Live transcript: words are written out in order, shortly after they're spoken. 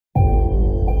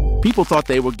People thought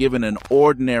they were given an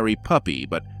ordinary puppy,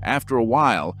 but after a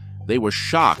while, they were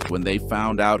shocked when they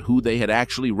found out who they had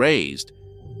actually raised.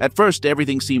 At first,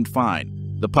 everything seemed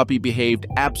fine. The puppy behaved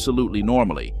absolutely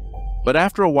normally. But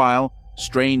after a while,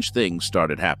 strange things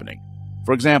started happening.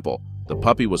 For example, the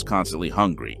puppy was constantly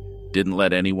hungry, didn't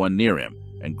let anyone near him,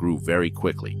 and grew very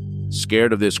quickly.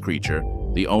 Scared of this creature,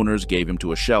 the owners gave him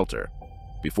to a shelter.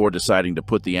 Before deciding to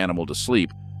put the animal to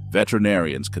sleep,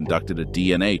 veterinarians conducted a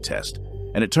DNA test,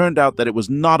 and it turned out that it was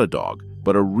not a dog,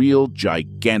 but a real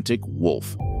gigantic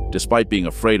wolf. Despite being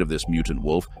afraid of this mutant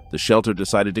wolf, the shelter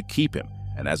decided to keep him,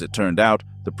 and as it turned out,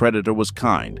 the predator was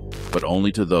kind, but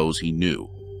only to those he knew.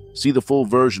 See the full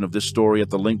version of this story at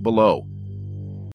the link below.